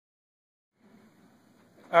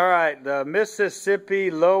All right, the Mississippi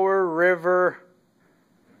Lower River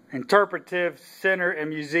Interpretive Center and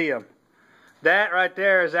Museum. That right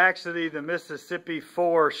there is actually the Mississippi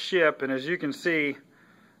 4 ship, and as you can see,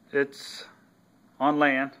 it's on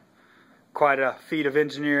land. Quite a feat of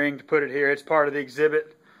engineering to put it here. It's part of the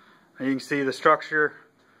exhibit. And you can see the structure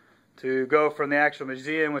to go from the actual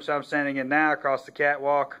museum, which I'm standing in now, across the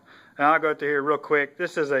catwalk. And I'll go through here real quick.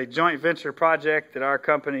 This is a joint venture project that our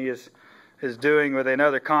company is doing with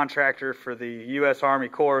another contractor for the U.S. Army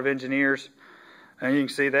Corps of Engineers. And you can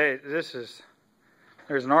see there's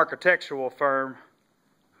an architectural firm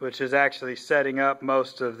which is actually setting up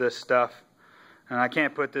most of this stuff. And I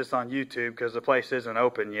can't put this on YouTube because the place isn't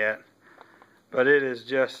open yet. But it is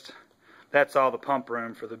just, that's all the pump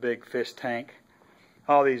room for the big fish tank.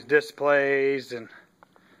 All these displays and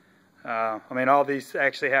all these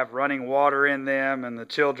actually have running water in them, and the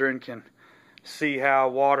children can see how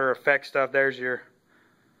water affects stuff. There's your,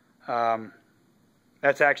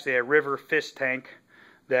 that's actually a river fish tank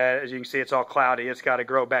that, as you can see, it's all cloudy. It's got to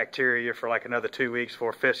grow bacteria for like another 2 weeks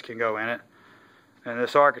before fish can go in it. And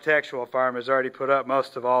this architectural firm has already put up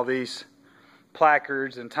most of all these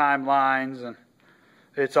placards and timelines, and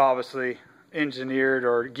it's obviously engineered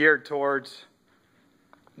or geared towards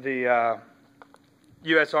the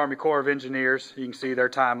U.S. Army Corps of Engineers. You can see their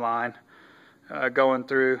timeline going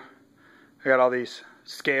through. I got all these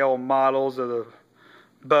scale models of the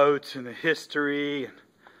boats and the history. And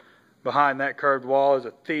behind that curved wall is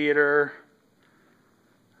a theater.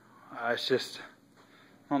 It's just,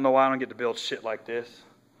 I don't know why I don't get to build shit like this.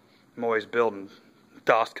 I'm always building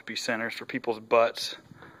endoscopy centers for people's butts.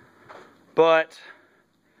 But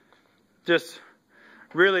just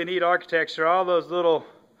really neat architecture. All those little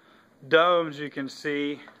domes you can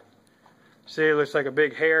see. See, it looks like a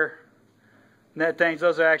big hair. Net things,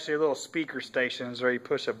 those are actually little speaker stations where you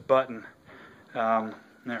push a button and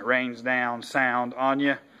it rains down sound on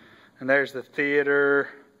you. And there's the theater.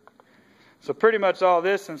 So pretty much all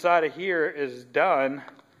this inside of here is done.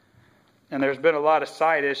 And there's been a lot of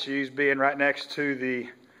site issues being right next to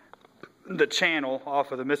the channel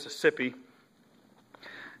off of the Mississippi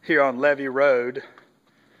here on Levee Road.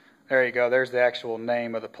 There you go. There's the actual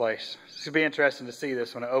name of the place. It's going to be interesting to see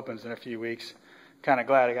this when it opens in a few weeks. Kind of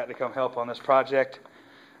glad I got to come help on this project.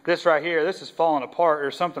 This right here, this is falling apart.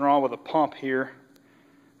 There's something wrong with the pump here.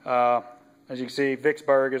 As you can see,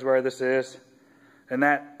 Vicksburg is where this is. And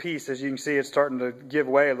that piece, as you can see, it's starting to give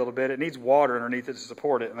way a little bit. It needs water underneath it to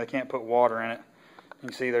support it, and they can't put water in it. You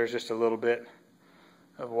can see there's just a little bit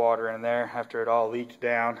of water in there after it all leaked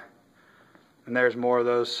down. And there's more of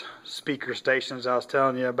those speaker stations I was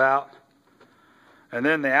telling you about. And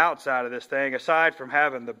then the outside of this thing, aside from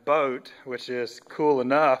having the boat, which is cool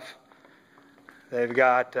enough, they've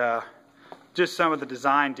got just some of the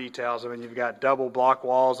design details. I mean, you've got double block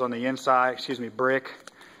walls on the inside, brick,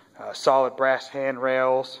 solid brass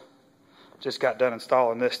handrails. Just got done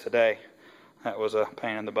installing this today. That was a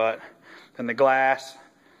pain in the butt. And the glass,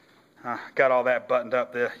 got all that buttoned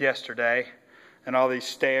up yesterday. And all these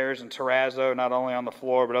stairs and terrazzo, not only on the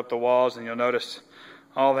floor but up the walls. And you'll notice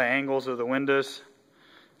all the angles of the windows.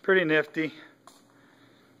 Pretty nifty.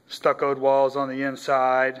 Stuccoed walls on the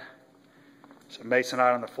inside. Some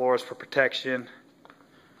masonite on the floors for protection.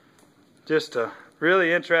 Just a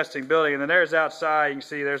really interesting building. And then there's outside, you can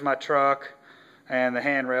see there's my truck and the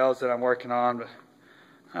handrails that I'm working on. But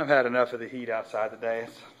I've had enough of the heat outside today.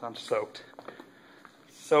 I'm soaked.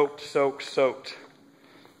 Soaked.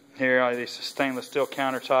 Here are these stainless steel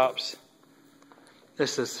countertops.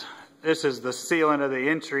 This is the ceiling of the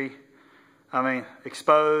entry. I mean,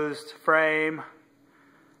 exposed frame.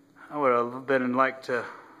 I would have liked to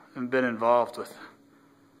have been involved with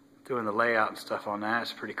doing the layout and stuff on that.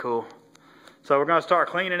 It's pretty cool. So we're going to start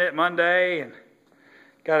cleaning it Monday, and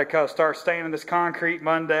got to start staining this concrete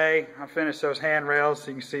Monday. I'll finish those handrails so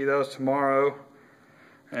you can see those tomorrow.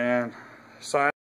 And sign